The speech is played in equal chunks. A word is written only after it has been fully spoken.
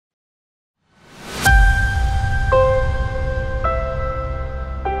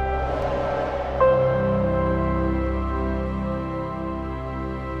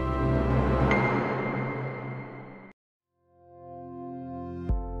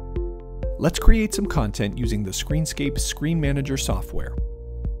Let's create some content using the ScreenScape Screen Manager software.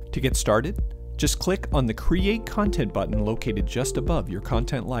 To get started, just click on the Create Content button located just above your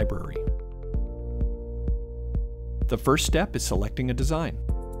content library. The first step is selecting a design.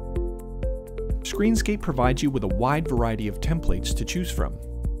 ScreenScape provides you with a wide variety of templates to choose from.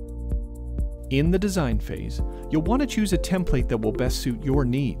 In the design phase, you'll want to choose a template that will best suit your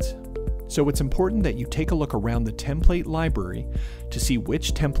needs. So it's important that you take a look around the template library to see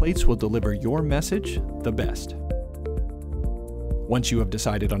which templates will deliver your message the best. Once you have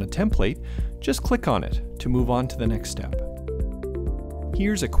decided on a template, just click on it to move on to the next step.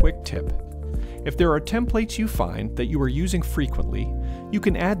 Here's a quick tip. If there are templates you find that you are using frequently, you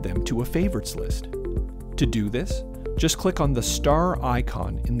can add them to a favorites list. To do this, just click on the star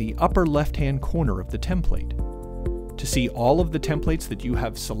icon in the upper left-hand corner of the template. To see all of the templates that you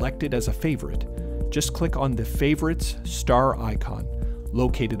have selected as a favorite, just click on the Favorites star icon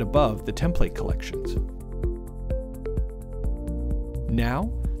located above the template collections.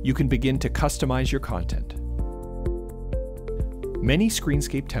 Now, you can begin to customize your content. Many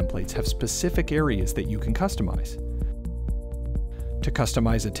ScreenScape templates have specific areas that you can customize. To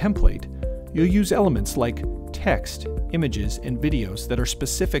customize a template, you'll use elements like text, images, and videos that are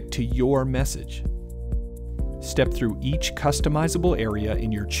specific to your message. Step through each customizable area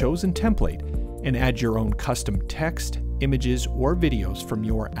in your chosen template and add your own custom text, images, or videos from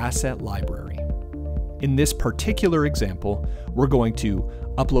your asset library. In this particular example, we're going to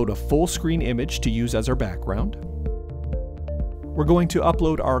upload a full screen image to use as our background. We're going to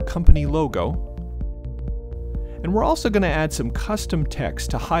upload our company logo. And we're also going to add some custom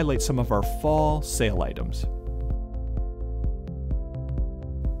text to highlight some of our fall sale items.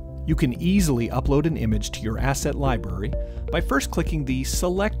 You can easily upload an image to your asset library by first clicking the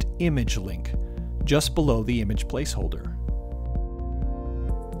Select Image link just below the image placeholder.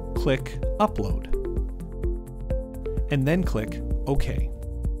 Click Upload, and then click OK.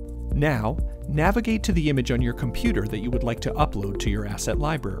 Now, navigate to the image on your computer that you would like to upload to your asset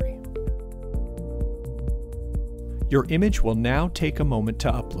library. Your image will now take a moment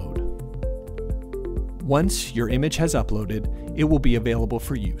to upload. Once your image has uploaded, it will be available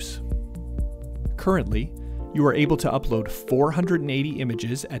for use. Currently, you are able to upload 480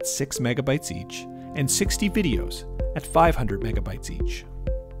 images at 6 megabytes each and 60 videos at 500 megabytes each.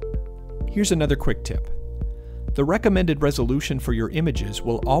 Here's another quick tip. The recommended resolution for your images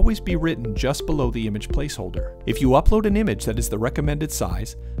will always be written just below the image placeholder. If you upload an image that is the recommended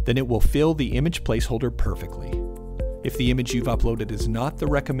size, then it will fill the image placeholder perfectly. If the image you've uploaded is not the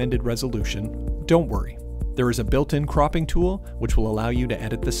recommended resolution, don't worry. There is a built-in cropping tool which will allow you to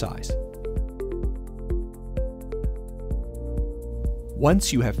edit the size.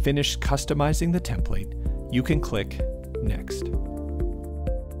 Once you have finished customizing the template, you can click Next.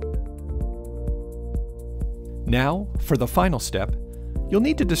 Now, for the final step, you'll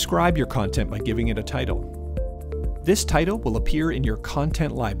need to describe your content by giving it a title. This title will appear in your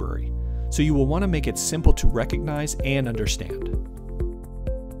content library, so you will want to make it simple to recognize and understand.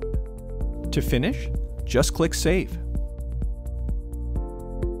 To finish, just click Save.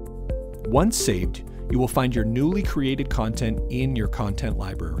 Once saved, you will find your newly created content in your content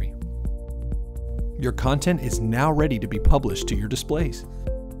library. Your content is now ready to be published to your displays.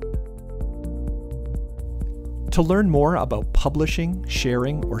 To learn more about publishing,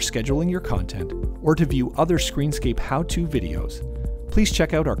 sharing, or scheduling your content, or to view other ScreenScape how-to videos, please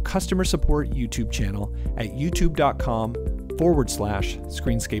check out our customer support YouTube channel at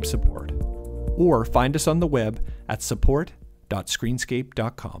youtube.com/ScreenScape support. Or find us on the web at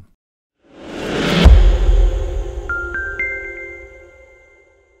support.screenscape.com.